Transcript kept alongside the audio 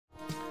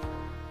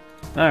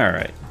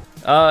Alright.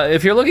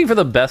 If you're looking for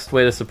the best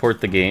way to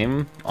support the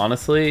game,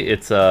 honestly,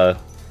 it's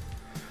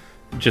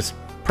just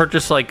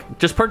purchase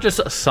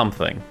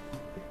something.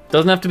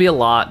 Doesn't have to be a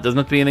lot, doesn't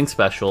have to be anything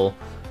special.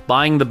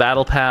 Buying the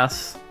battle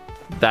pass,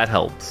 that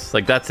helps.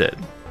 Like, that's it.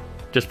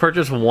 Just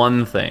purchase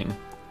one thing.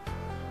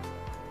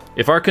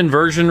 If our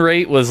conversion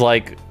rate was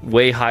like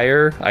way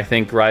higher, I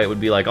think Riot would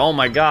be like, oh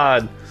my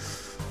god.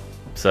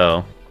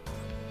 So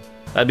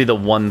that'd be the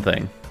one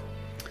thing.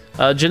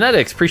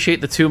 Genetics, appreciate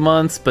the 2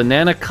 months.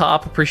 Banana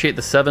Cop, appreciate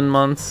the 7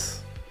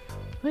 months.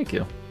 Thank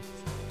you.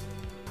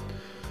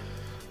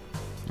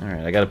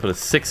 Alright, I gotta put a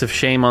 6 of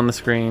shame on the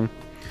screen.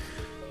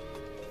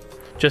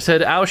 Just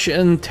said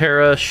Aushin,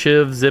 Terra,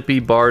 Shiv, Zippy,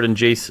 Bard, and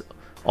Jace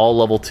all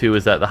level 2.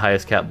 Is that the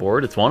highest cap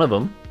board? It's one of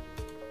them.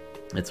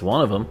 It's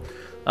one of them.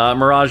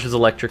 Mirage is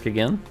electric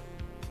again.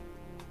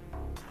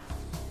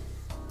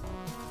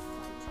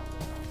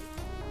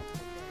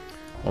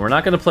 Well, we're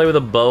not going to play with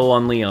a bow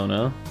on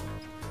Leona.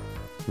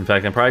 In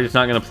fact, I'm probably just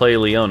not going to play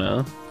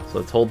Leona. So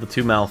let's hold the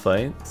 2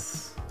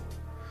 Malphites.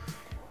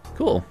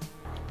 Cool.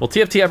 Will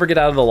TFT ever get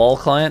out of the LoL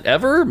client?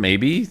 Ever?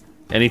 Maybe.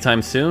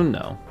 Anytime soon?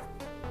 No.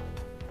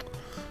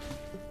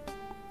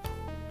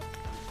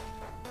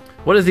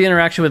 What is the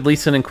interaction with Lee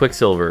Sin and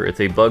Quicksilver?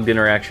 It's a bugged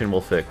interaction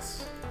we'll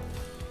fix.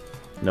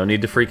 No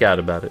need to freak out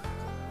about it.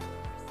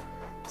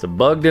 It's a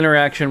bugged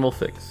interaction we'll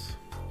fix.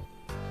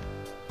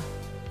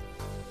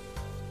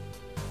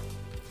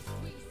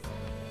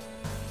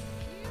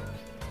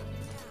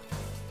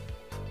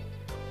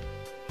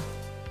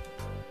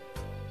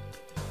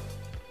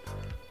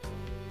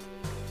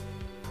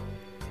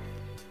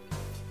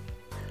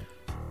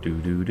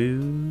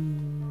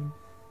 Doo-doo-doo.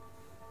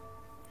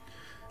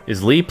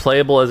 Is Lee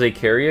playable as a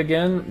carry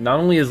again? Not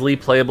only is Lee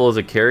playable as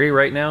a carry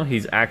right now,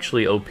 he's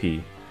actually OP.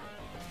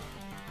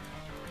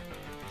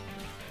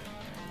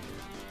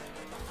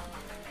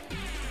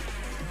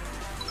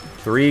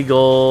 3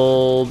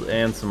 gold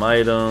and some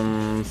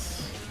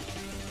items.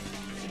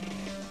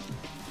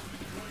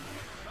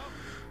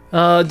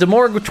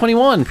 Demorg with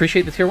 21,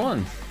 appreciate the tier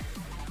 1.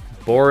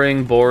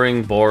 Boring,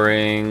 boring,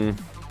 boring.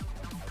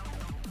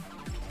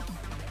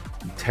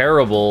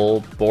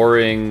 Terrible,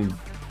 boring.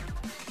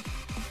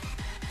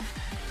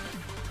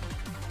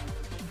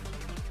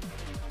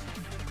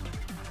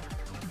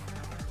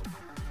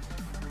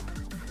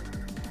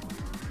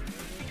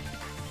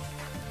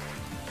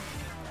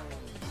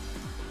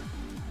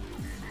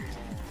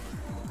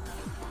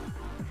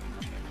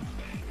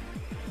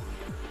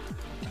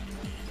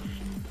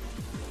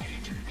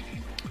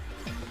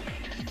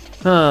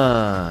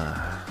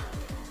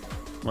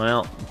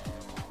 Well.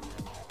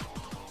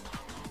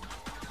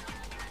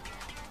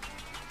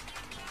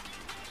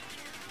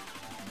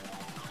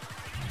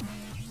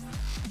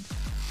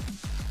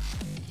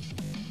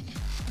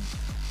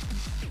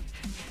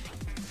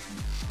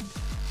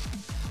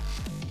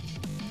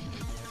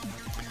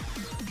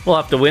 We'll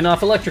have to win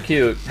off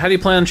Electrocute. How do you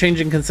plan on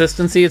changing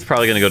consistency? It's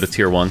probably going to go to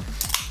tier 1.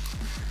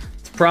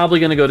 It's probably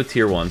going to go to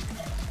tier 1.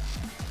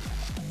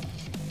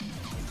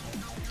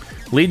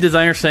 Lead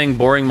designer saying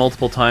boring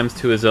multiple times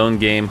to his own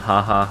game,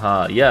 ha ha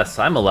ha. Yes,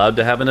 I'm allowed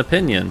to have an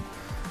opinion.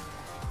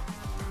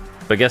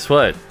 But guess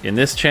what? In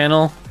this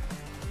channel,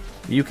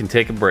 you can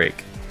take a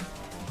break.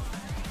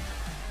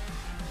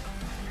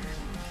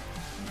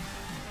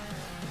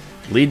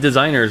 Lead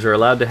designers are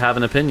allowed to have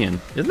an opinion.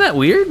 Isn't that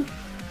weird?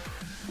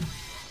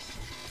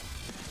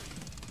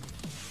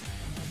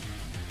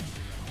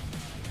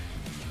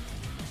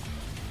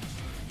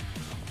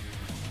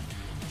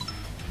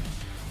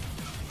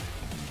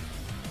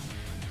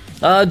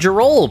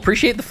 Jarol,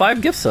 appreciate the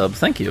 5 gift subs.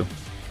 Thank you.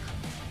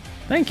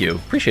 Thank you.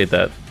 Appreciate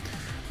that.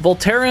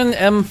 Voltaren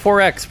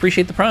M4X,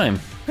 appreciate the prime.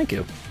 Thank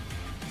you.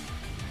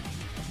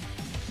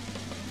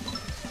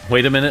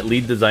 Wait a minute,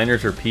 lead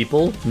designers are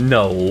people?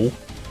 No.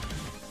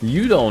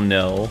 You don't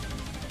know.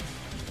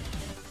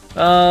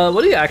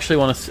 What do you actually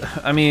want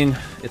to... I mean,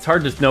 it's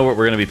hard to know what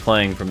we're going to be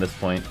playing from this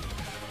point.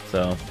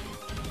 So...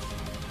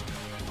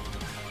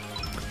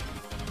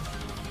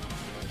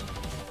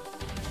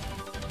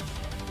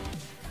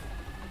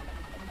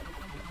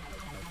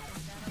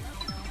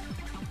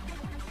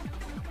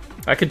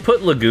 I could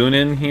put Lagoon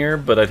in here,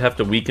 but I'd have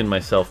to weaken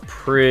myself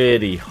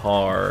pretty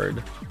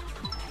hard.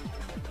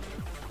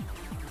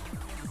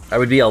 I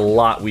would be a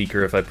lot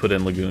weaker if I put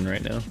in Lagoon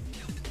right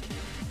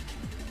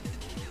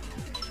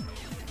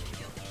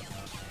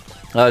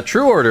now.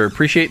 True Order,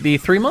 appreciate the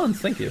 3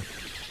 months, thank you.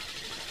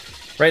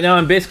 Right now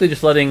I'm basically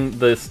just letting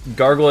this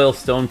Gargoyle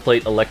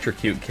Stoneplate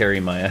Electrocute carry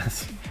my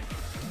ass.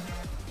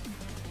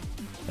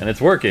 And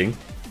it's working.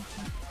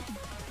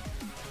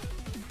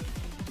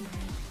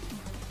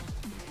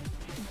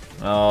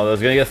 Oh, that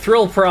was gonna get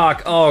Thrill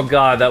proc! Oh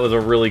god, that was a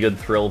really good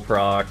Thrill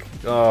proc.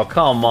 Oh,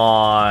 come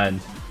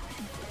on!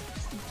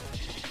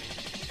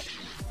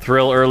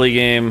 Thrill early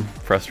game,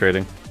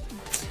 frustrating.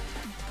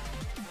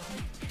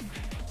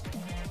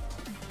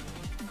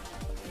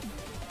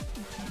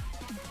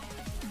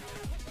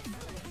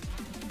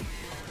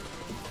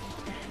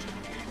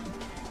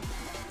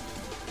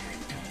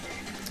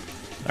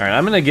 Alright,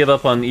 I'm gonna give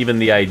up on even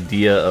the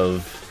idea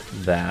of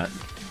that.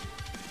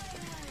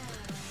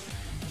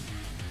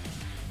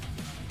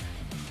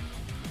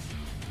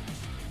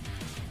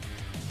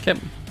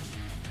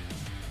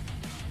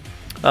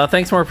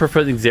 Thanks more for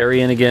putting Xayah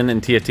in again in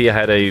TFT. I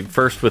had a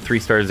first with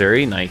 3-star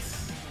Xayah.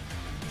 Nice.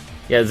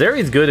 Yeah,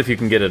 Xayah's good if you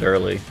can get it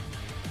early.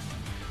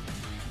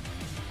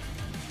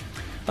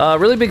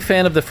 Really big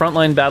fan of the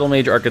frontline battle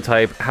mage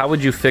archetype. How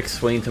would you fix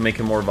Swain to make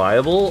him more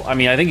viable? I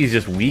mean, I think he's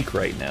just weak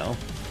right now.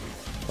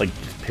 Like,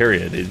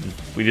 period.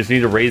 We just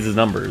need to raise his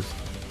numbers.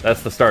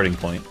 That's the starting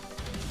point.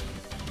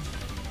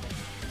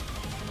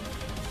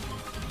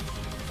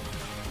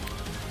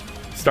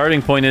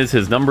 Starting point is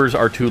his numbers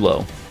are too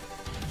low.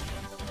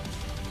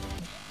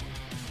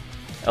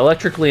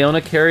 Electric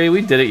Leona carry,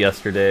 we did it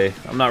yesterday.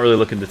 I'm not really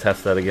looking to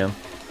test that again.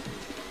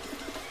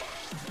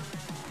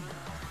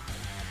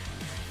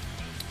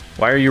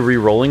 Why are you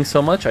re-rolling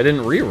so much? I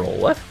didn't re-roll.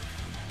 What?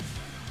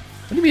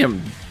 What do you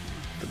mean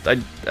do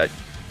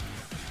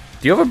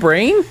you have a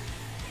brain?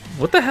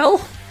 What the hell?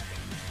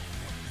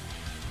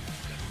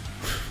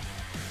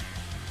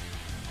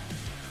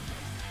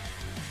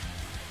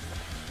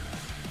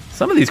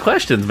 Some of these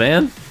questions,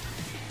 man.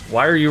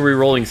 Why are you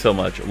re-rolling so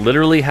much?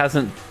 Literally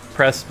hasn't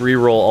pressed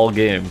re-roll all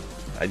game.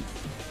 Ay.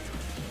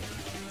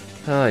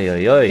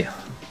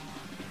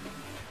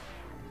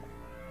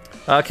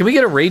 Can we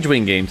get a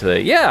Ragewing game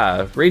today?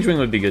 Yeah, Ragewing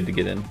would be good to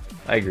get in.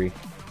 I agree.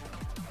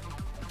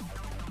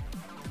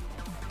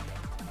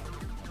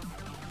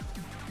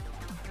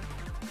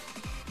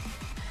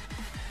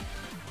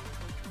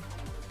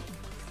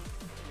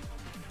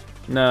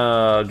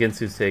 No,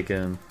 Gensu's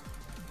taken.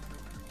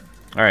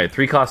 Alright,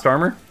 3-cost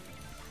armor?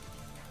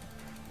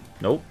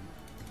 Nope.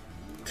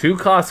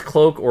 2-cost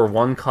cloak or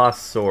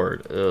 1-cost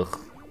sword. Ugh.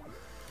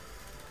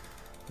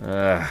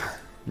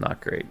 Not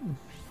great.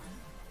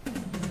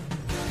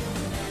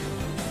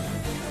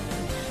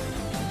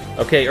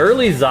 Okay,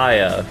 early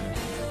Xayah.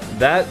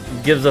 That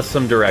gives us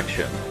some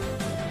direction.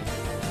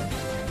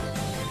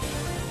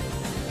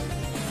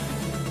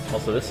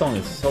 Also, this song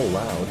is so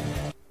loud.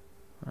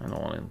 I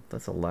don't want to...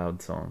 That's a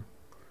loud song.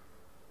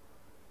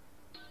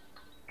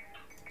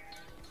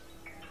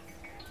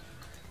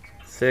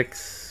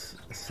 Six,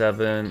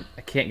 7...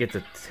 I can't get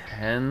to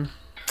 10.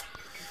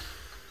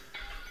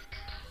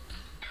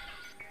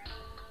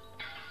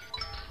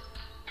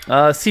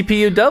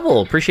 CPU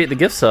double. Appreciate the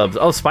gift subs.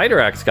 Oh, Spider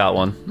Axe got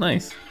one.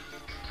 Nice.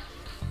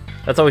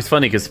 That's always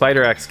funny because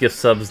Spider Axe gift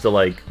subs to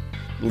like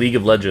League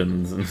of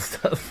Legends and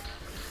stuff.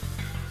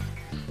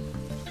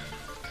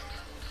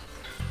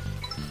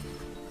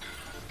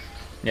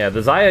 Yeah, the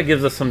Xayah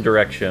gives us some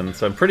direction,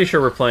 so I'm pretty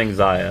sure we're playing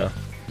Xayah.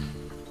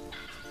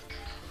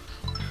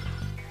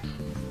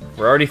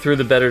 We're already through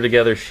the better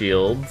together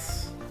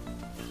shields.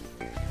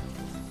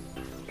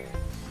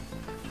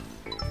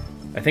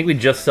 I think we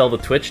just sell the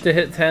Twitch to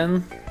hit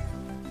 10.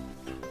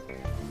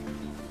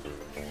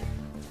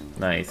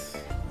 Nice.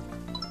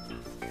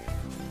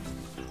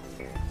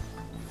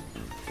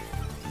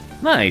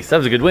 Nice, that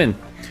was a good win.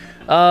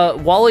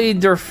 Wally I'm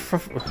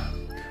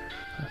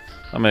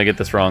gonna get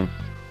this wrong.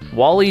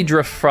 Wally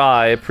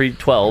Drafry,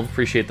 pre-12,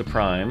 appreciate the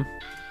prime.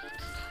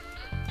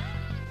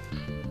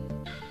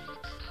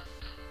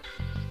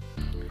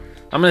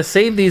 I'm gonna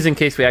save these in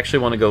case we actually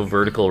want to go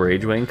vertical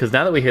Ragewing, because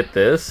now that we hit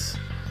this,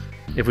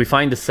 if we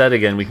find a set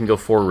again, we can go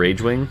 4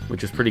 Ragewing,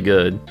 which is pretty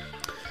good.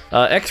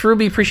 X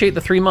Ruby, appreciate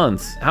the 3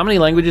 months. How many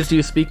languages do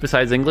you speak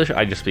besides English?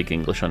 I just speak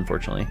English,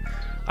 unfortunately.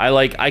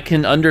 I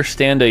can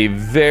understand a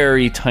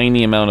very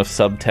tiny amount of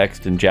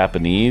subtext in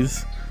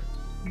Japanese,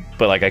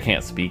 but like I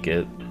can't speak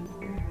it.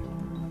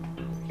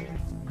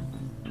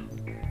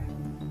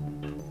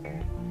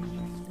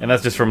 And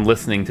that's just from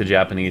listening to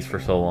Japanese for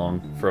so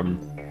long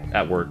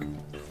at work.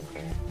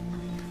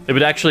 It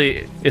would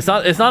actually, it's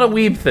not a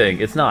weeb thing.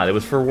 It's not. It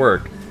was for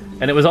work.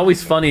 And it was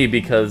always funny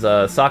because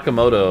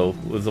Sakamoto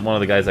was one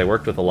of the guys I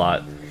worked with a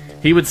lot.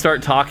 He would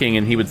start talking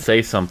and he would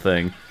say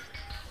something,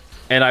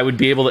 and I would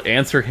be able to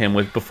answer him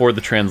before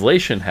the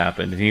translation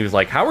happened. And he was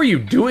like, "How are you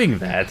doing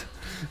that?"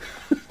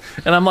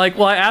 And I'm like,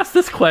 "Well, I asked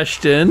this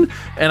question,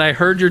 and I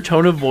heard your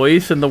tone of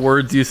voice and the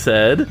words you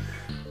said,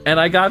 and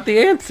I got the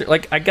answer.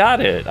 Like, I got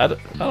it. I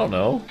don't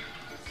know."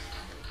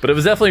 But it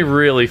was definitely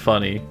really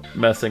funny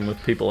messing with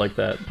people like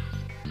that.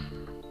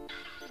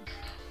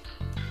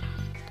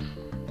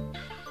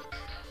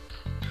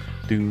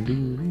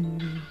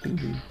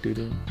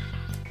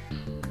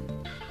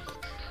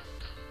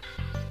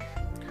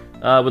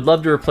 Would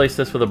love to replace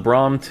this with a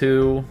Braum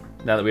 2,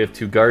 now that we have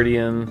 2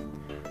 Guardian.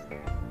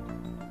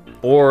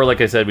 Or,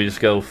 like I said, we just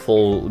go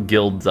full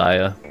Guild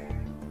Xayah.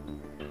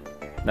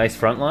 Nice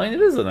frontline?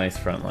 It is a nice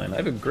frontline. I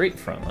have a great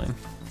frontline.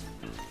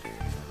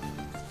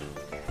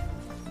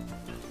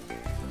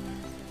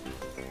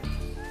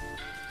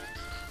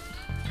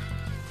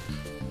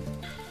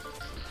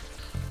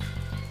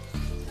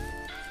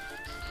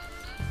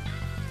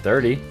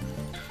 $30.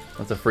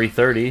 That's a free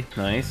 30.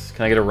 Nice.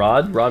 Can I get a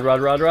rod? Rod.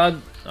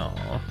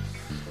 Aww.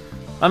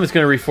 I'm just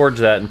gonna reforge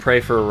that and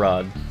pray for a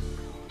rod.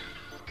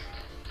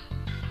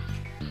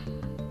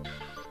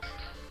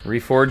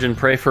 Reforge and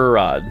pray for a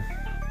rod.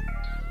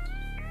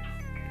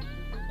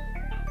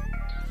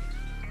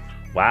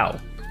 Wow.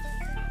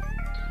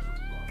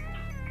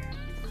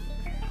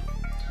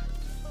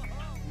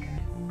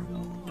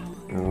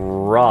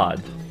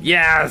 Rod.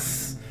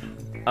 Yes!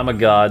 I'm a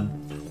god.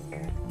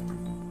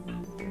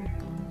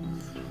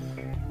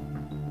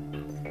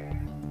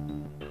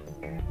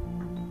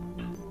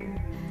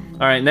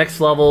 Alright, next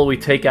level, we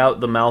take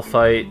out the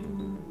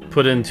Malphite,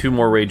 put in 2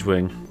 more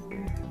Ragewing.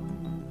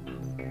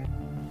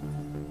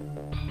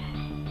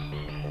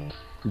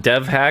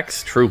 Dev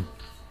hacks? True.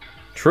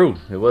 True,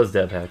 it was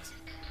dev hacks.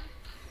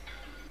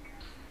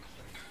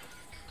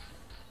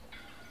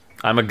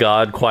 I'm a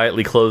god,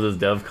 quietly closes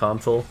dev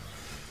console.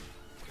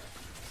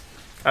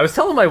 I was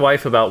telling my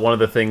wife about one of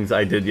the things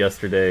I did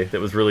yesterday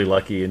that was really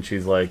lucky, and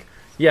she's like,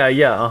 yeah,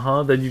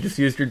 then you just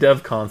used your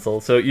dev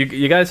console. So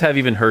you guys have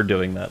even her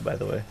doing that, by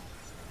the way.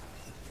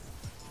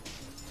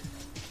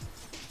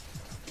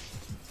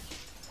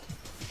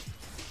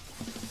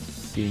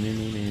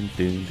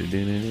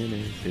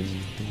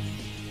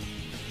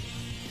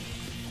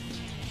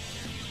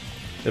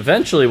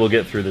 Eventually we'll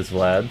get through this,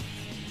 Vlad.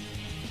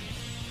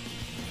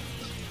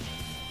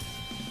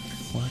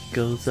 What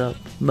goes up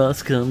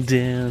must come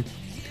down.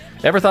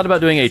 Ever thought about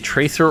doing a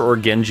Tracer or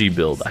Genji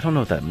build? I don't know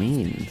what that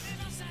means.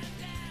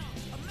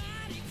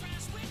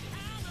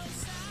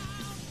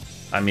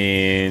 I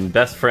mean,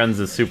 Best Friends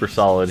is super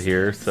solid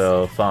here,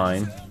 so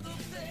fine.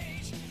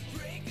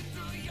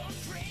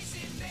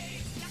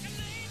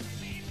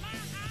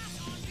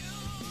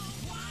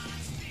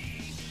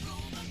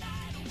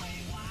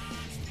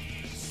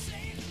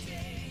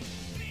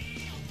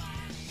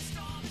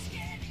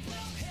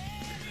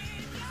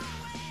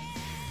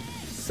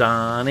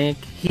 Sonic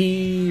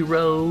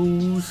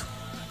Heroes.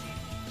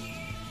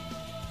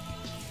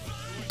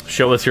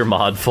 Show us your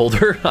mod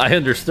folder. I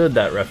understood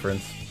that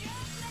reference.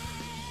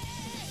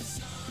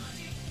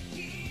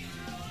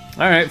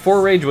 Alright,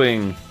 4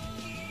 Ragewing.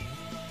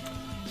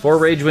 4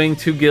 Ragewing,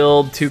 2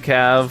 Guild, 2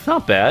 Cav.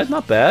 Not bad,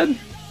 not bad.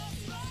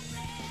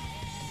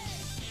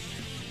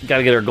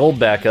 Gotta get our gold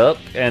back up,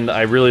 and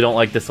I really don't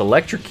like this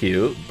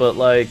Electrocute, but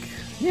like,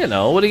 you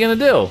know, what are you gonna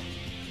do?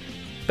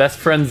 Best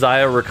friend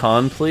Xayah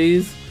Rakan,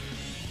 please?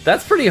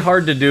 That's pretty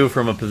hard to do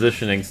from a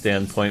positioning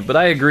standpoint, but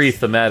I agree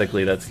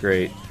thematically that's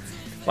great.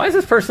 Why is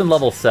this person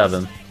level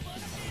 7?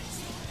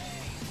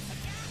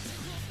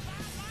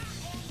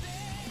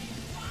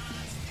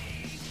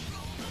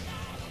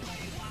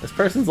 This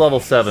person's level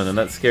 7, and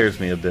that scares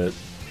me a bit.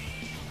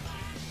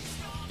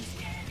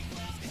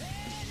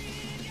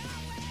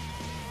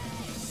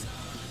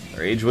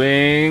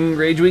 Ragewing,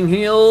 Ragewing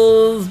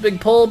heals, big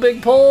pull,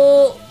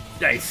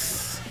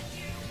 nice.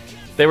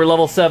 They were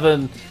level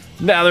 7.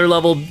 Now they're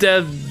level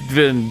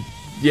Devin.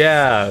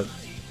 Yeah.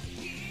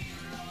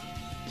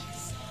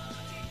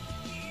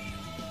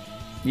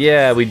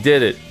 Yeah, we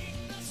did it.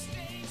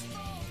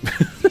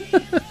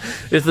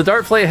 Is the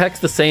Dart Flay Hex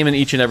the same in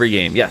each and every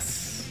game?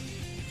 Yes.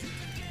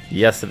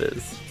 Yes, it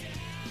is.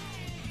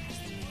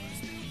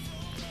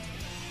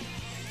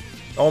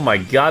 Oh my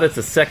god, it's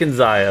a second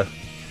Xayah.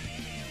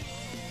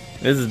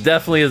 This is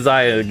definitely a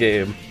Xayah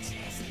game.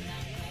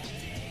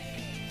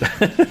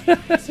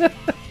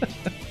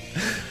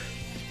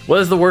 What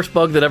is the worst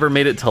bug that ever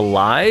made it to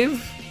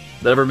live?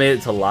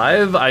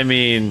 I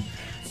mean,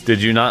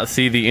 did you not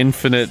see the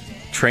infinite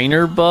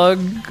trainer bug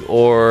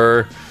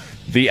or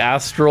the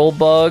astral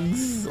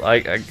bugs?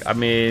 I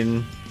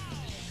mean,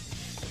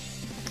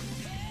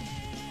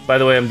 by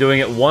the way, I'm doing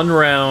it 1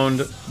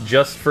 round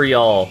just for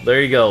y'all.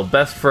 There you go.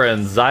 Best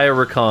friends, Xayah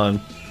Rakan.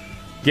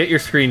 Get your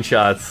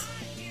screenshots.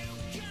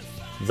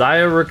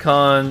 Xayah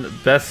Rakan,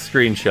 best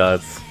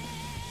screenshots.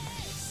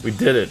 We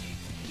did it.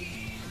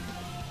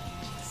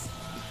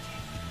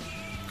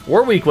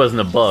 War Week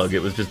wasn't a bug,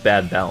 it was just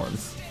bad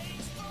balance.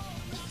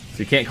 So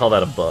you can't call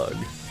that a bug.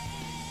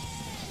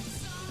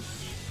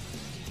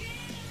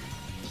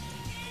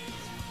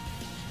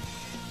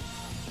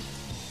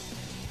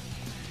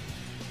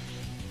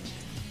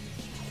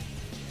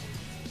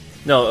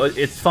 No,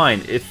 it's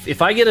fine.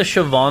 If I get a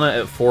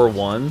Shyvana at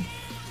 4-1,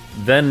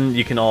 then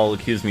you can all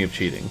accuse me of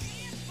cheating.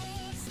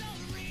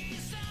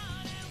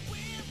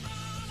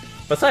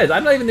 Besides,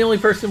 I'm not even the only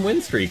person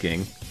win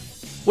streaking.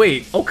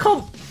 Wait, oh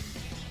come...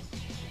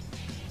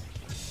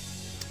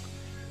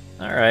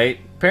 Alright.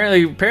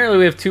 Apparently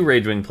we have 2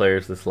 Ragewing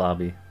players this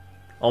lobby.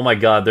 Oh my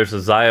god, there's a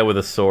Xayah with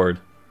a sword.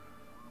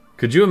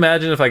 Could you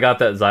imagine if I got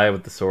that Xayah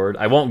with the sword?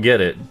 I won't get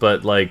it,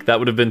 but like, that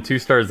would have been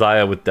 2-star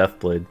Xayah with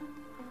Deathblade.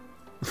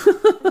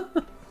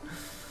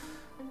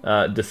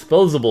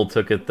 Disposable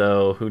took it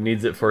though, who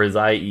needs it for his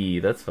IE.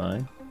 That's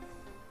fine.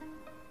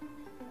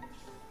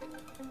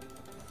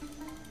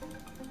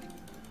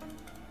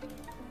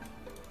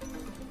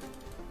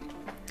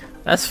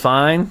 That's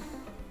fine.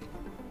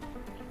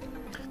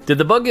 Did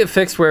the bug get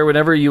fixed where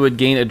whenever you would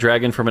gain a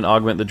dragon from an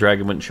augment, the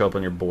dragon wouldn't show up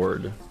on your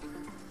board?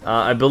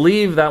 I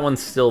believe that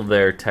one's still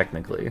there,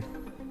 technically.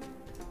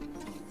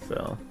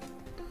 So.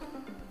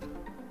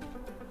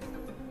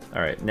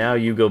 Alright, now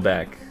you go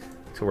back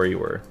to where you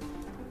were.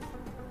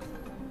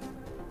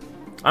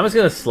 I'm just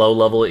going to slow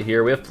level it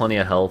here. We have plenty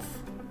of health.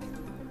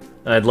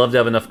 And I'd love to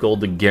have enough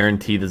gold to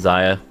guarantee the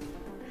Xayah.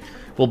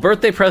 Will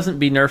birthday present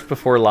be nerfed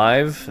before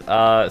live?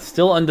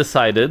 Still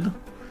undecided.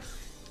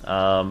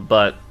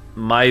 But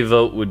My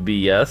vote would be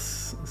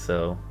yes.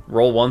 So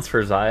roll once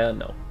for Xayah.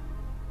 No.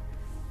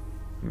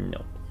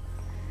 No.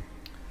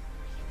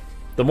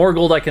 The more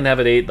gold I can have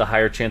at 8, the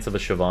higher chance of a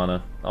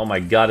Shyvana. Oh my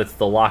god, it's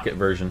the Locket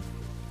version.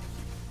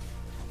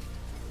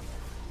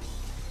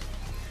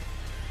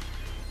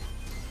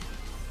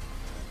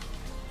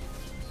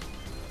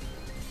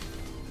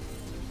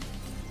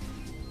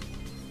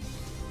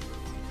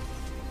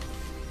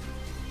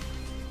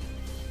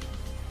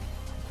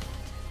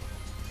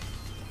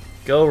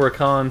 Go,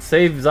 Rakan.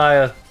 Save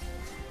Xayah.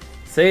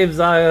 Save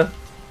Xayah.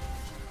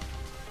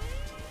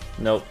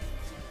 Nope.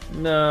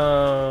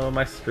 No,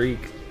 my streak.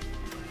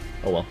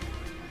 Oh well.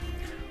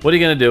 What are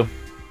you gonna do?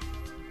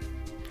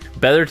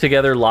 Better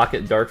Together,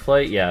 Locket,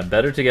 Darkflight? Yeah,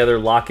 Better Together,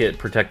 Locket,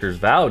 Protector's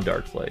Vow,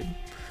 Darkflight.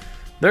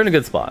 They're in a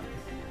good spot.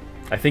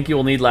 I think you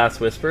will need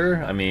Last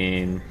Whisper. I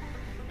mean,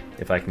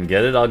 if I can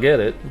get it, I'll get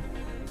it.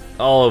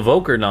 Oh,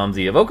 Evoker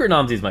Namzi. Evoker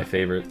Namzi is my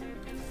favorite.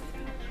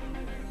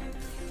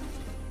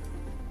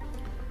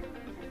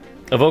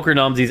 Evoker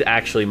Namzi is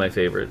actually my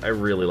favorite. I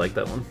really like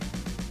that one.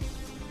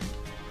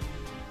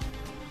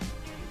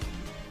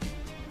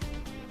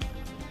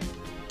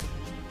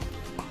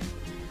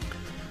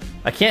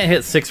 I can't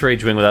hit 6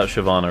 Ragewing without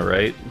Shyvana,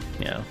 right?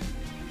 Yeah.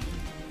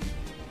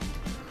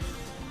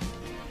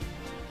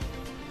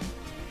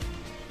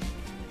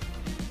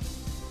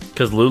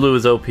 Because Lulu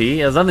is OP? It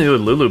has nothing to do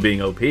with Lulu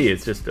being OP,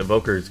 it's just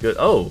Evoker is good.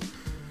 Oh!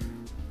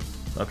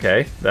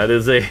 Okay, that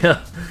is a...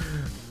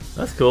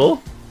 that's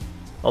cool.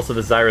 Also,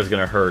 the Xayah's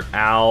gonna hurt.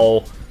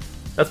 Ow!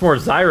 That's more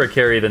Xayah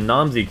carry than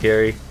Namzi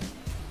carry.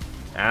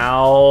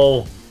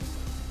 Ow!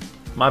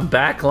 My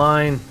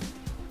backline.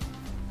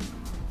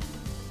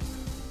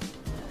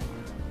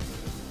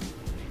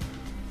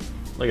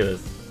 Look at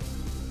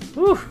this.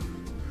 Woo!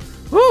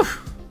 Woo!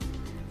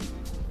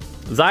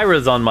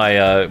 Xayah's on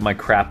my my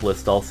crap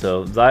list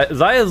also.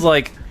 Xayah's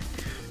like...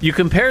 You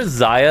compare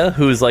Xayah,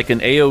 who's like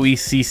an AoE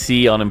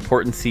CC on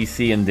important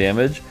CC and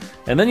damage,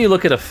 and then you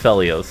look at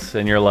Aphelios,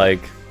 and you're like...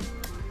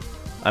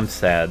 I'm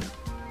sad.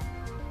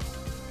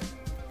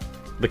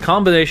 The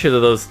combination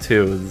of those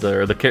two,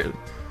 or the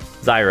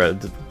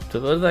Xayah.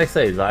 What did I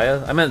say?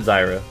 Xayah? I meant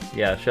Xayah.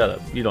 Yeah, shut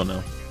up. You don't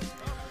know.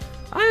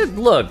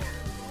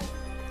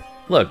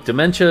 Look,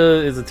 dementia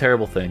is a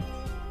terrible thing.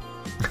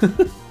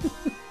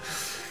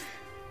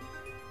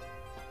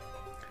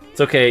 It's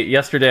okay.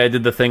 Yesterday I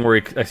did the thing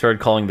where I started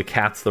calling the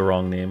cats the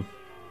wrong name.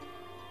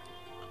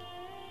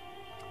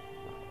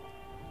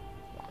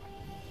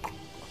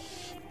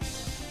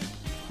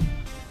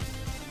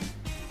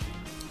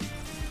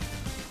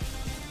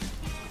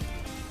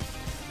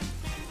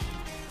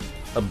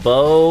 A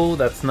bow,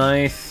 that's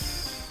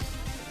nice.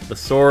 The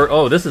sword,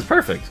 oh, this is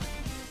perfect.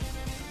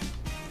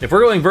 If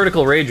we're going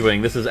vertical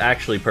Ragewing, this is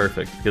actually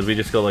perfect, because we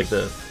just go like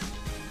this.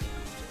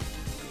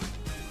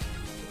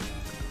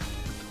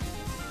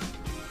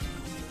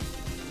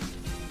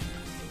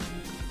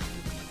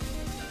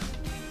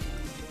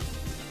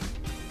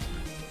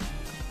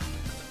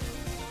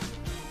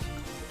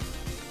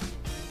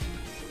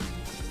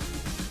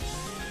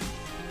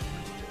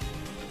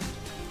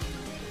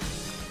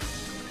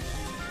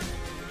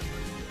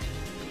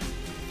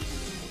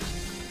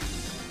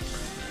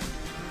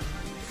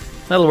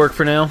 That'll work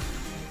for now.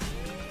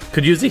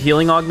 Could use a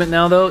healing augment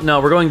now, though. No,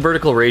 we're going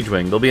vertical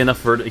Ragewing. There'll be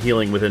enough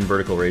healing within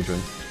vertical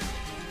Ragewing.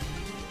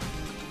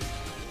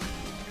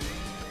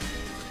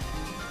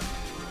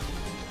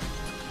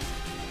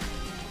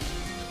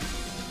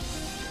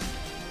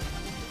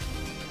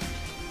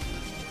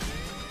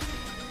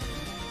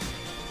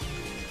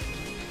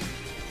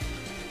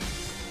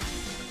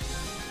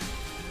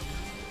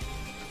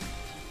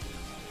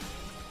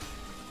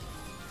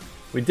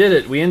 We did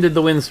it. We ended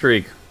the win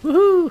streak.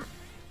 Woohoo!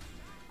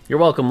 You're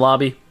welcome,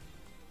 lobby.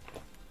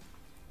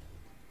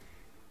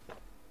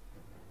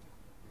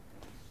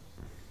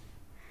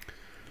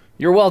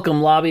 You're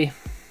welcome, lobby.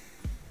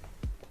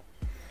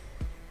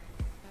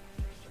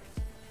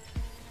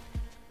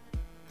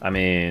 I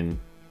mean,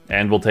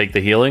 and we'll take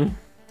the healing.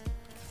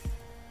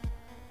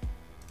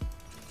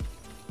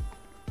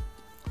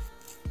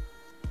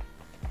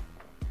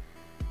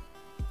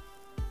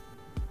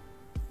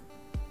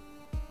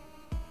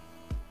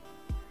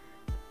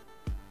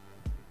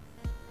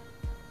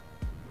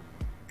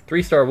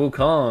 Three-star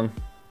Wukong.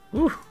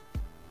 Woo.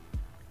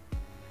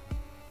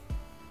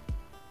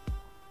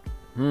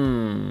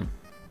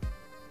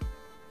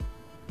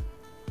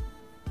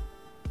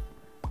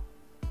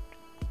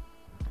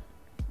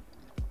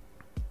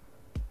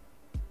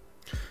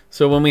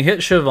 So when we hit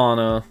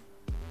Shyvana,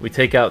 we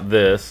take out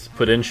this,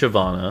 put in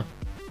Shyvana,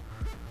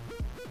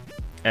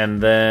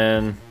 and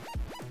then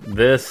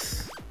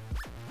this,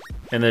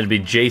 and then it'd be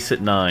Jace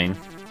at 9.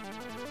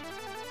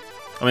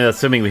 I mean, that's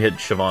assuming we hit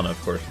Shyvana,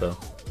 of course, though.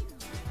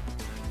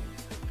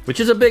 Which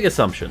is a big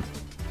assumption.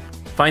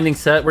 Finding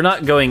set, we're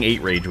not going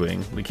 8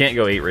 Ragewing. We can't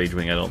go 8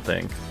 Ragewing, I don't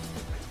think.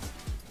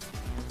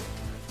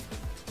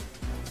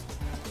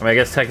 I mean, I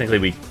guess technically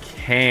we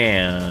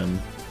can.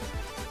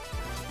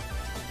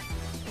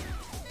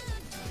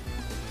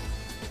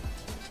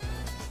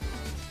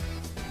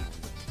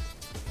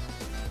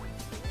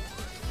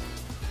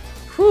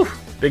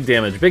 Big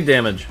damage, big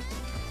damage.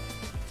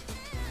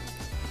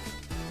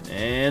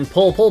 And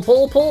pull, pull,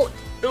 pull, pull.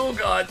 Oh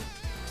god.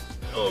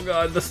 Oh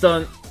god, the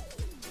stun.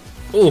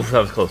 Oof, that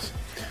was close.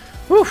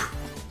 Whew.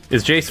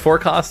 Is Jace 4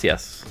 cost?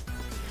 Yes.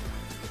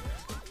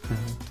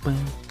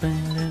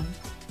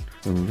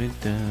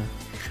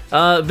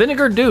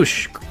 Vinegar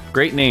Douche.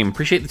 Great name.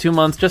 Appreciate the 2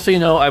 months. Just so you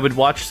know, I would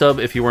watch sub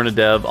if you weren't a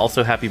dev.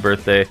 Also, happy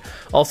birthday.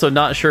 Also,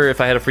 not sure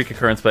if I had a freak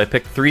occurrence, but I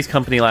picked Three's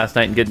Company last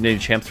night and get new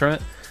champs from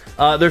it.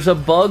 There's a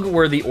bug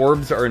where the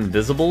orbs are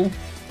invisible,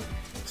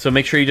 so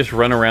make sure you just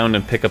run around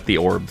and pick up the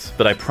orbs,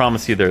 but I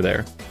promise you they're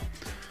there.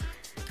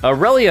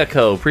 Relia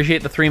Co,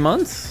 appreciate the 3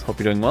 months. Hope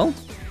you're doing well.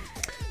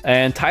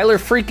 And Tyler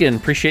Freakin,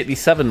 appreciate the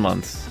 7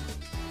 months.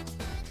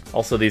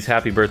 Also, these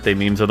happy birthday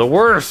memes are the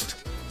worst.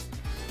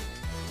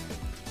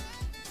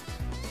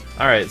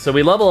 Alright, so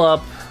we level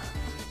up.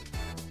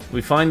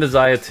 We find the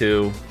Xayah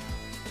 2.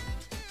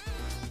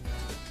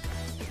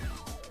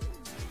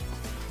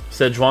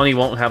 Sejuani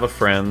won't have a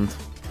friend.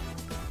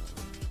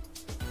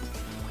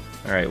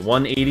 Alright,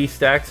 180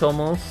 stacks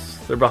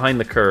almost. They're behind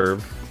the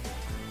curve.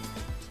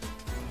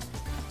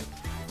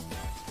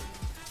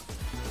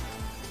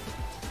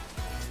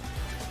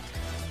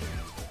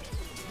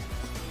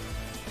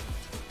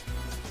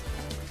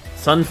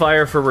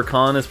 Sunfire for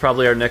Rakan is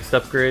probably our next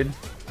upgrade.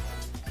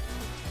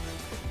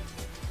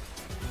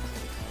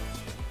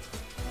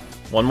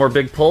 One more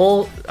big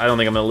pull. I don't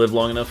think I'm gonna live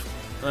long enough.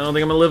 I don't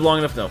think I'm gonna live long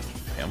enough. No.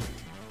 Damn.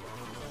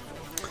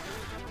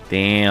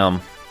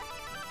 Damn.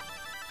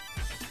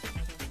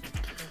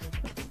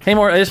 Hey,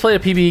 Mort, I just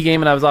played a PvE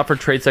game and I was offered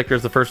Trade Sector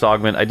as the first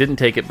augment. I didn't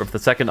take it, but for the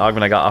second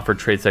augment I got offered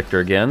Trade Sector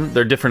again.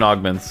 They're different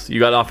augments. You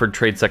got offered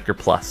Trade Sector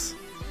Plus.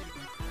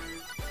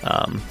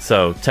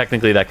 So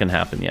technically that can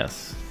happen,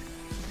 yes.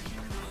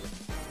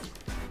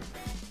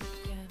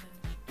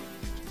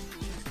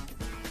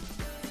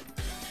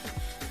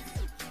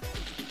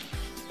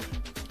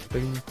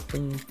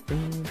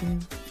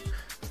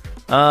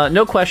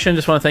 No question,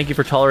 just want to thank you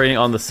for tolerating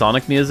on the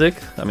Sonic music.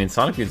 I mean,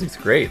 Sonic music's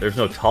great. There's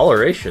no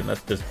toleration.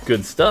 That's just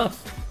good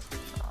stuff.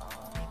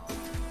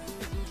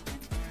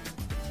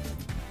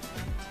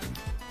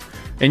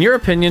 In your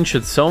opinion,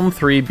 should Sohm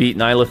 3 beat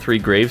Nyla 3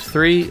 Graves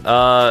 3?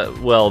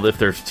 Well, if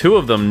there's 2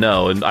 of them,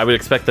 no. And I would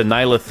expect the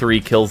Nyla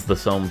 3 kills the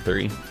Sohm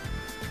 3.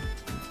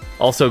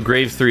 Also,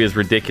 Graves 3 is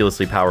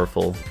ridiculously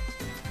powerful.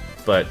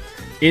 But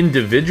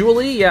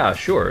individually, yeah,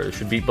 sure. It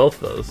should beat both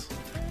those.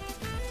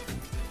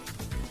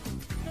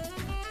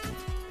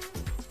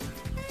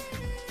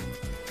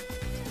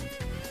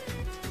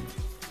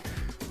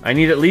 I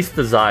need at least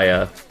the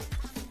Xayah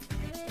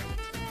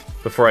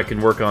before I can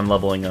work on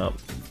leveling up.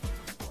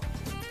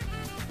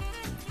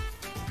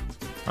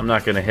 I'm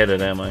not gonna hit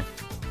it, am I?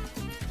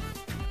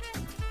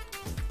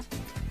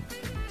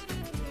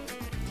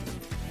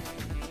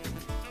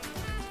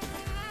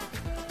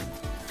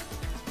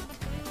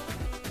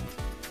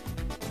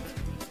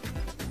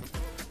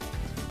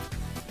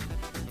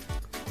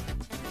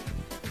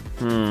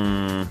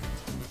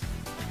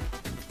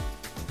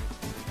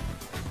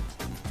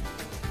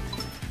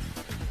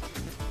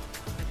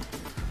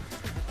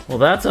 Well,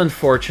 that's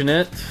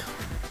unfortunate.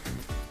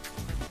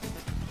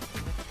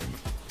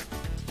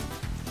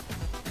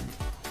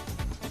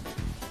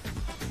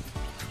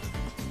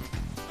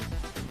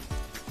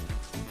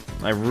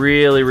 I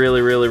really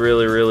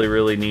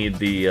need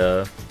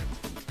the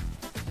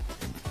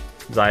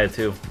Xayah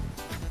 2.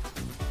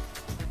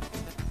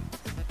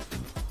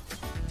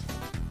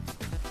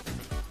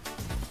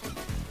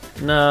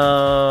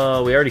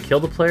 No, we already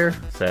killed the player?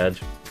 Sad.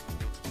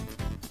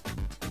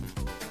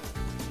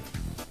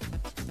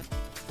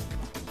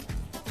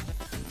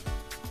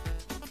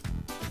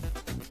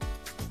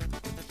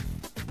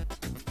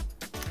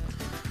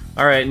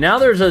 Alright, now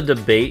there's a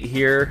debate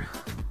here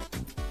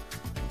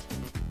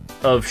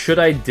of should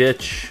I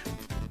ditch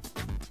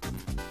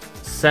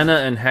Senna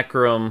and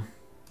Hecarim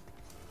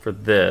for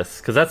this?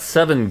 Because that's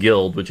 7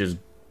 guild, which is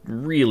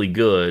really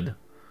good.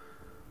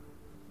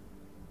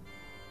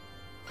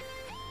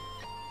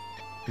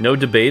 No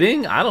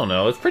debating? I don't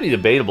know. It's pretty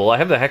debatable. I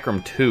have the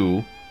Hecarim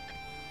 2.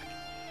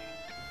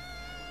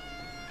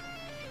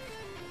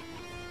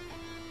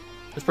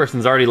 This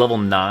person's already level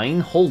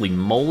 9? Holy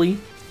moly.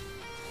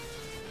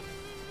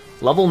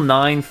 Level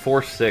 9,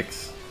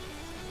 4-6.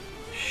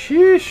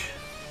 Sheesh.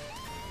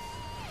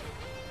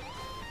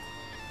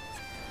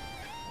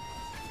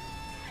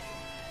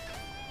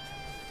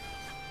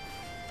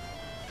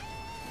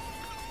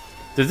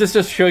 Does this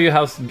just show you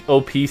how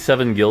OP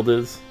 7 guild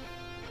is?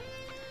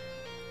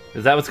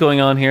 Is that what's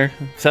going on here?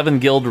 7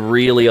 guild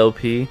really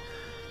OP?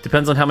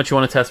 Depends on how much you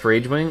want to test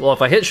Ragewing. Well,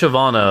 if I hit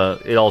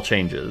Shyvana, it all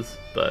changes,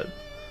 but...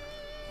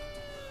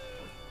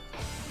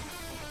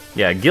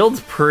 yeah,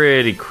 guild's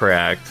pretty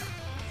cracked.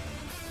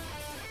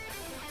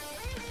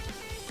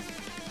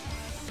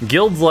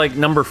 Guild's like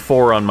number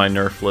 4 on my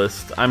nerf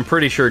list. I'm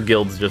pretty sure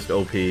guild's just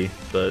OP,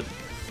 but...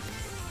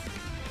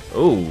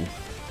 ooh.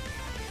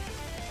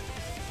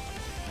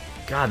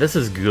 God, this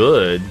is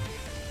good.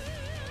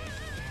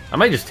 I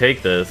might just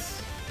take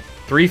this.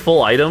 3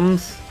 full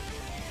items?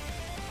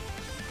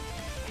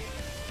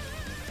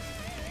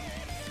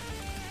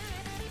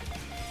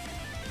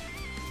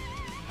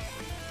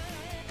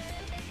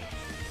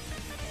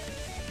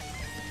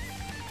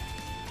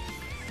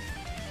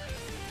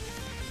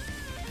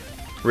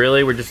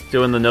 Really? We're just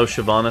doing the no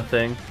Shyvana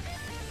thing?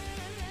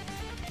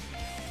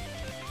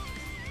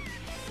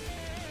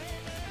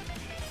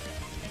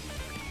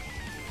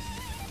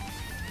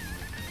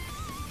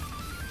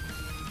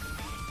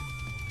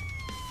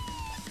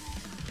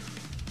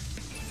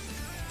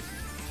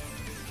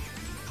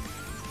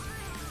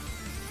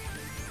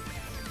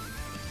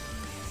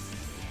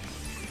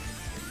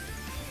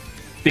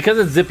 Because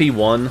it's Zippy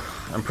 1,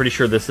 I'm pretty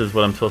sure this is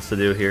what I'm supposed to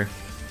do here.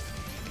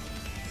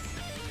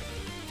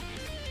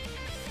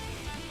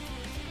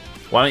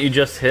 Why don't you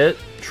just hit?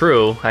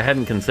 True, I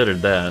hadn't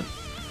considered that.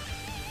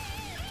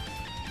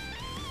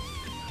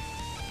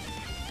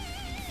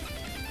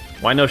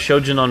 Why no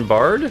Shojin on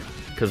Bard?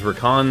 Because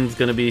Rakan's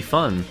gonna be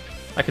fun.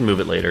 I can move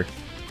it later.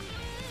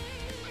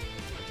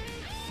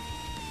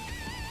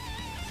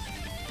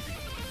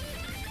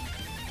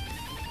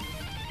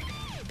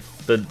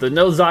 The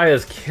no Xayah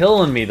is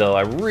killing me, though.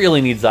 I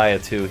really need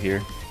Xayah 2 here.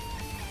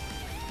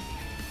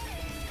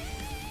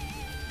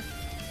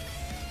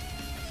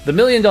 The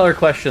million-dollar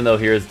question, though,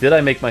 here is, did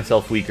I make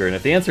myself weaker? And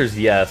if the answer is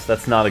yes,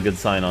 that's not a good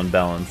sign on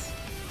balance.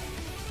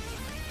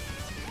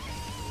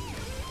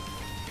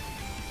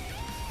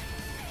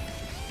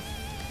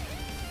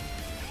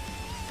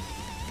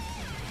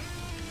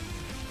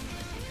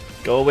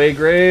 Go away,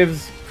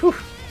 Graves. Whew.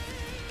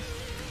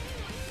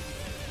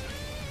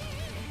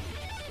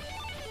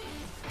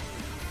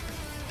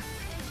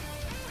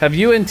 Have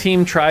you and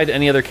team tried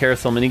any other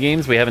carousel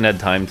minigames? We haven't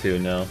had time to,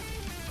 no.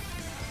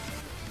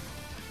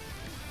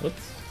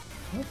 Whoops.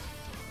 What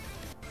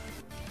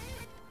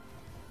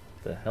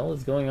the hell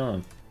is going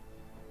on?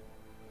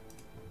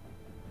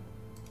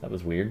 That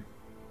was weird.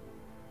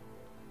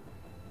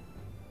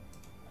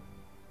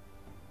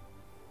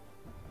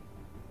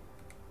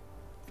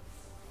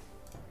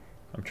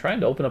 I'm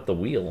trying to open up the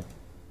wheel.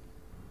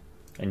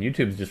 And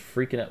YouTube's just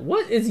freaking out.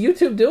 What is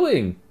YouTube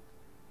doing?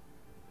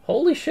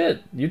 Holy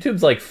shit.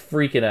 YouTube's like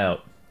freaking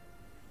out.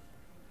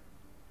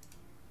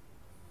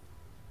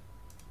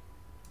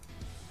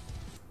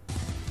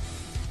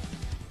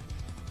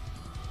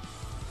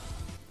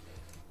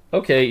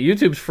 Okay,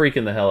 YouTube's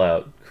freaking the hell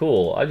out.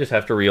 Cool. I just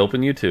have to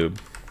reopen YouTube.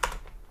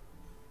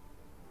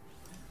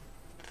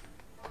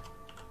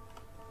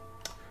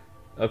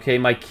 Okay,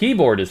 my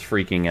keyboard is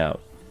freaking out.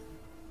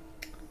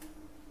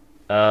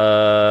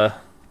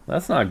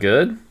 That's not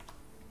good.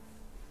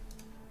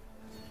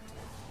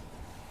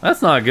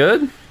 That's not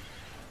good.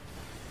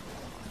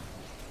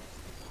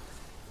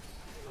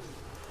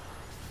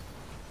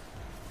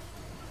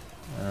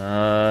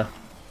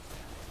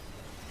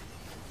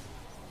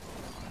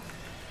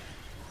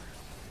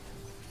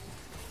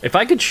 If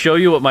I could show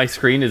you what my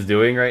screen is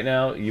doing right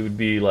now, you would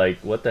be like,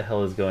 what the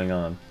hell is going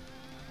on?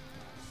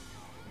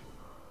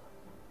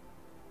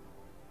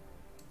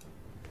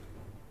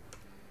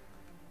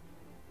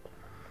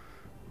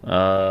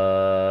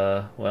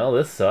 Well,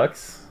 this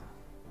sucks.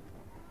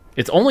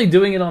 It's only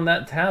doing it on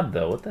that tab,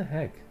 though. What the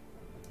heck?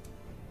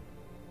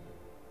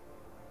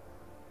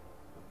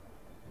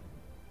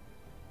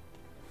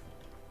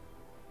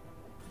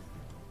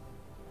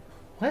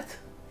 What?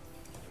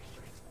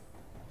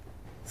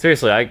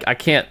 Seriously, I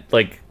can't,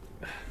 like...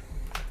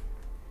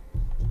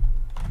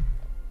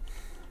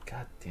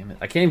 God damn it.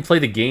 I can't even play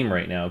the game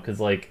right now, because,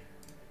 like...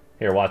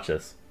 Here, watch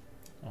this.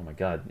 Oh my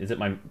god. Is it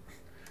my...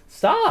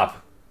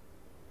 Stop!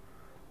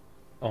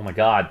 Oh my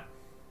god.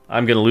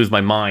 I'm gonna lose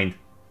my mind.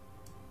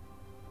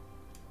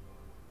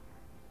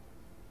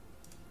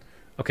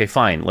 Okay,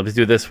 fine. Let's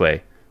do it this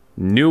way.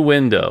 New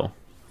window.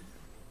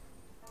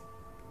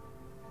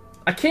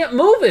 I can't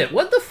move it!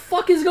 What the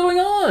fuck is going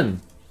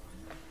on?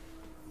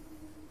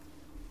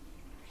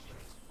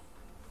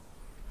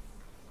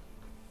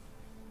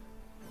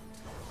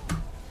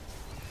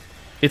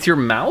 It's your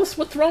mouse?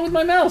 What's wrong with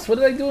my mouse? What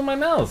did I do with my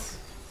mouse?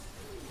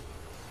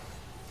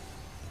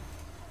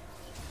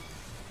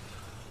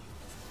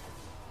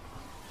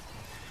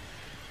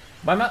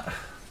 My mouse...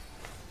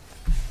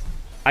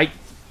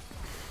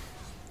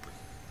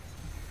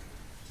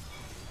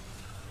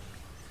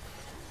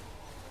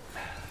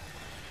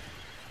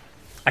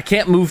 I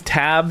can't move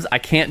tabs. I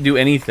can't do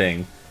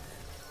anything.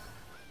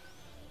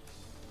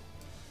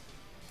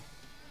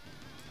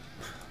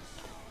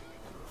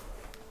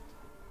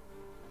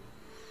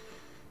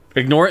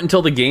 Ignore it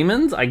until the game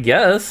ends, I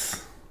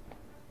guess.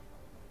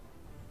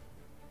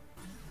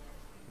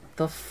 What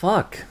the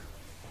fuck?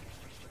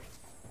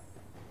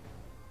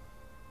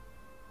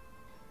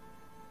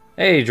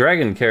 Hey,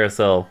 Dragon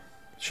Carousel.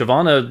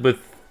 Shyvana with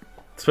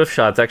Swift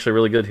Shot's actually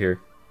really good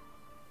here.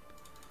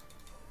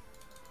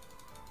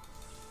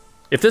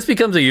 If this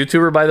becomes a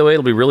YouTuber, by the way,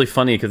 it'll be really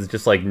funny because it's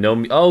just like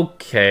no...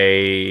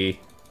 Okay.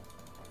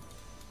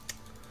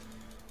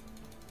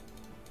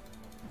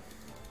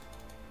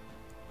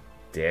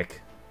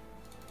 Dick.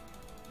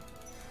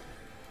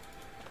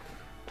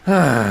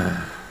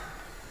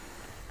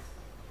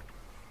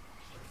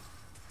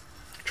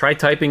 Try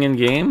typing in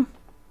game.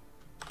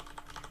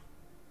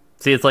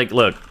 See, it's like,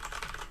 look.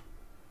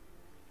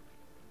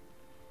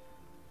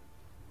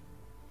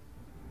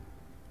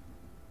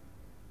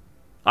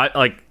 I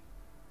like...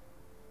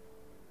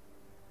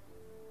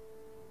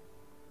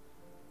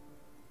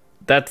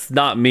 That's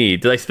not me.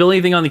 Did I spill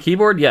anything on the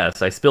keyboard?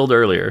 Yes, I spilled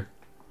earlier.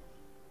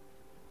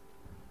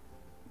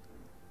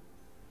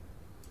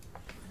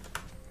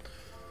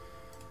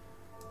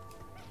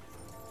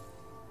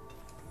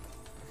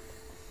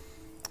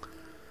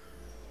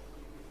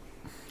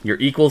 Your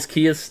equals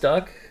key is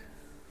stuck?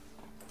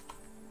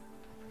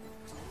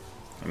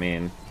 I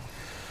mean...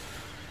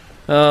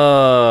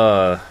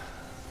 Fuck.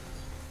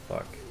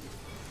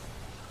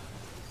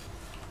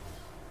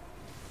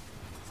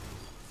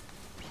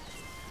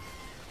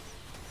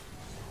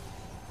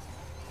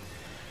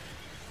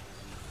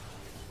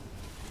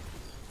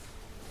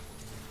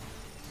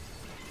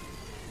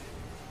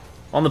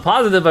 On the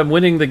positive, I'm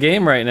winning the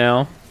game right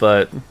now,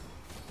 but...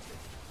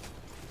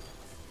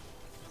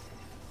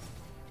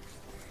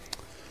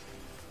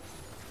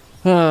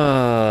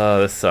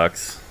 this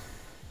sucks.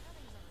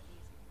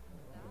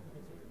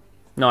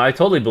 No, I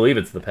totally believe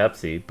it's the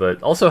Pepsi,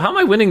 but also, how am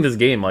I winning this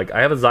game? Like,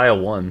 I have a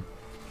Xayah 1.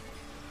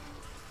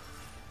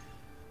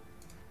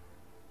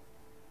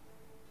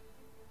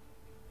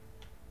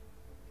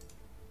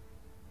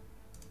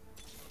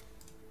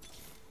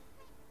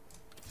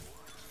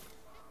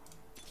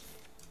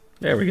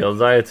 There we go,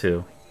 Xayah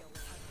 2.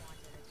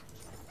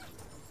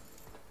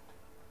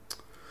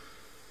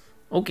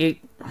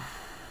 Okay.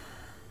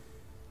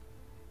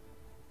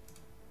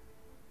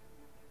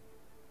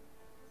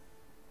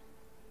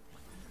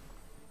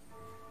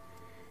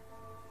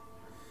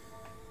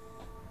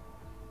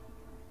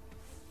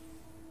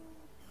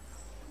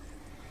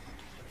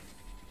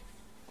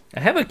 I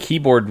have a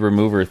keyboard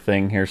remover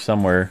thing here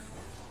somewhere.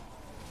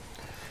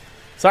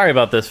 Sorry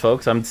about this,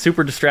 folks. I'm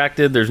super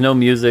distracted. There's no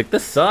music.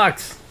 This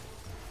sucks.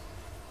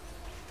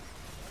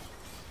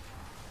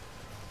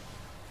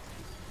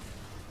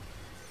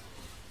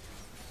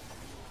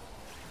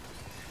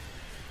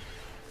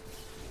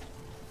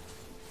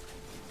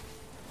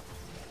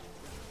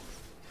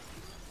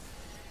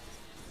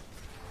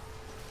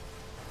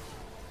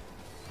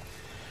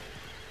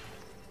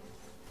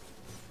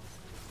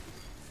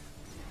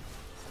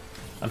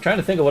 I'm trying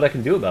to think of what I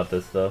can do about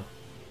this, though.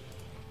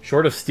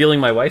 Short of stealing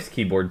my wife's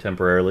keyboard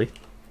temporarily.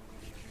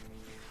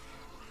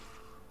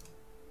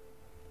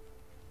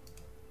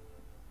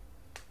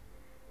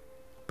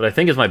 But I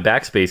think it's my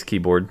backspace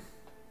keyboard.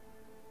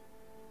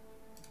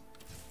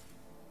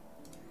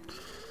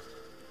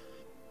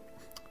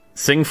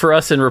 Sing for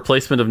us in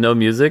replacement of no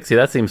music? See,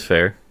 that seems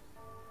fair.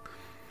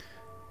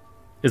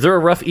 Is there a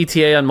rough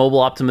ETA on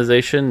mobile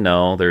optimization?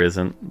 No, there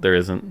isn't. There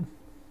isn't.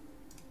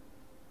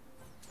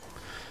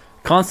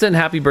 Constant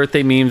happy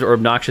birthday memes or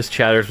obnoxious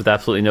chatters with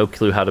absolutely no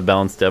clue how to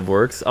balance dev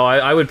works. Oh,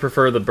 I would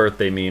prefer the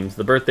birthday memes.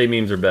 The birthday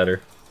memes are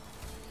better.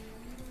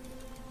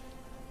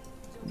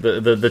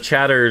 The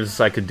chatters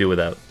I could do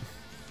without.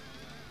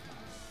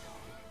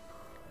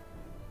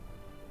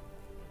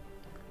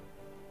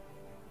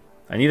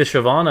 I need a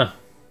Shyvana.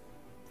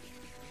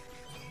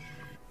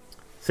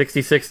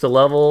 66 to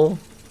level.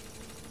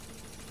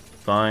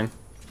 Fine.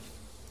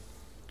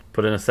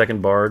 Put in a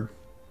second bard.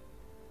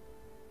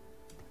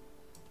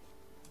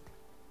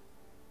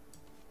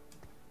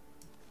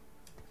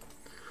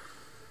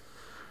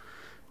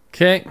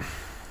 Okay.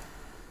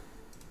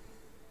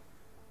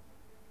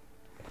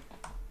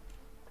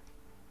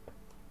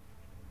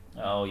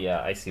 Oh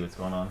yeah, I see what's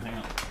going on. Hang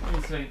on. Let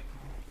me see.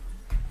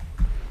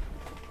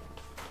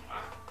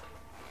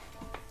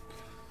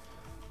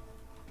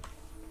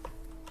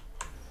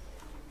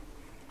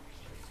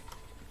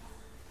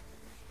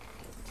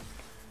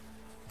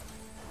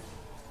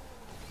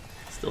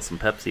 Still some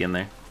Pepsi in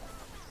there.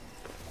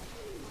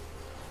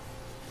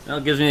 Well,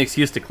 it gives me an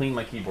excuse to clean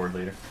my keyboard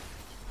later.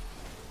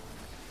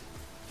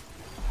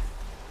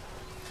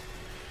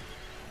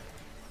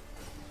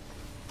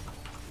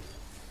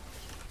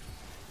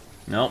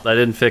 Nope, that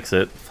didn't fix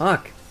it.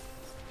 Fuck.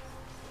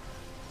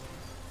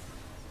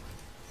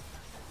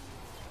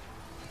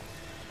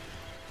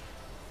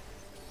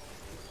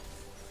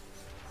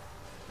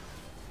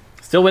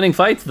 Still winning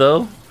fights,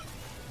 though.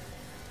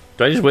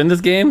 Do I just win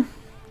this game?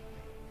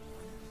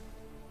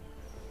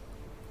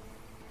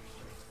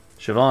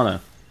 Shyvana.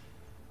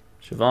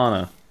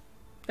 Shyvana.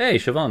 Hey,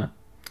 Shyvana.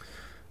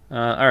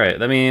 Alright,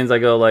 that means I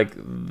go like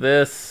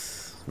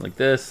this, like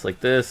this, like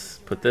this.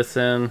 Put this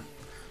in.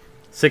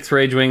 6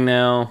 Ragewing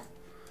now.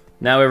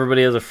 Now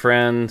everybody has a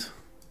friend.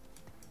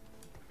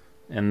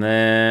 And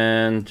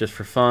then, just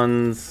for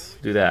funds,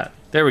 do that.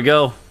 There we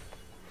go.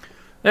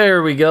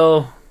 There we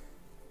go.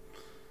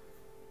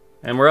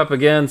 And we're up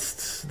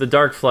against the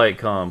Dark Flight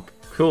comp.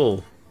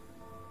 Cool.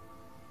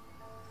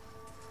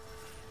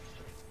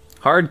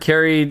 Hard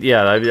carried,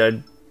 yeah,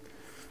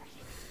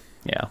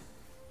 yeah.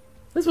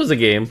 This was a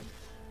game.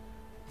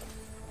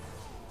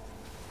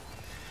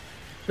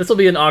 This will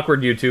be an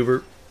awkward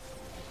YouTuber.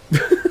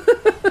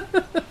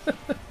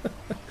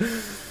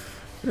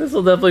 This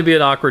will definitely be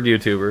an awkward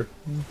YouTuber.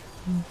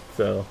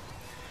 So.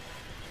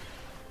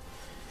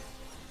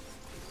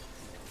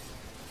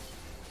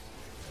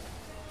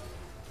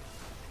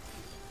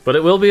 But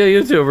it will be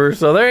a YouTuber,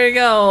 so there you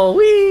go.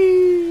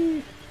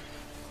 Whee!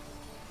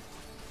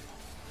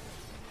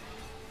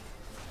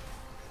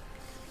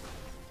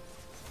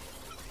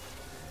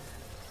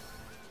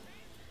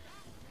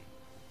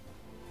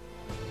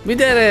 We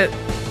did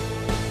it!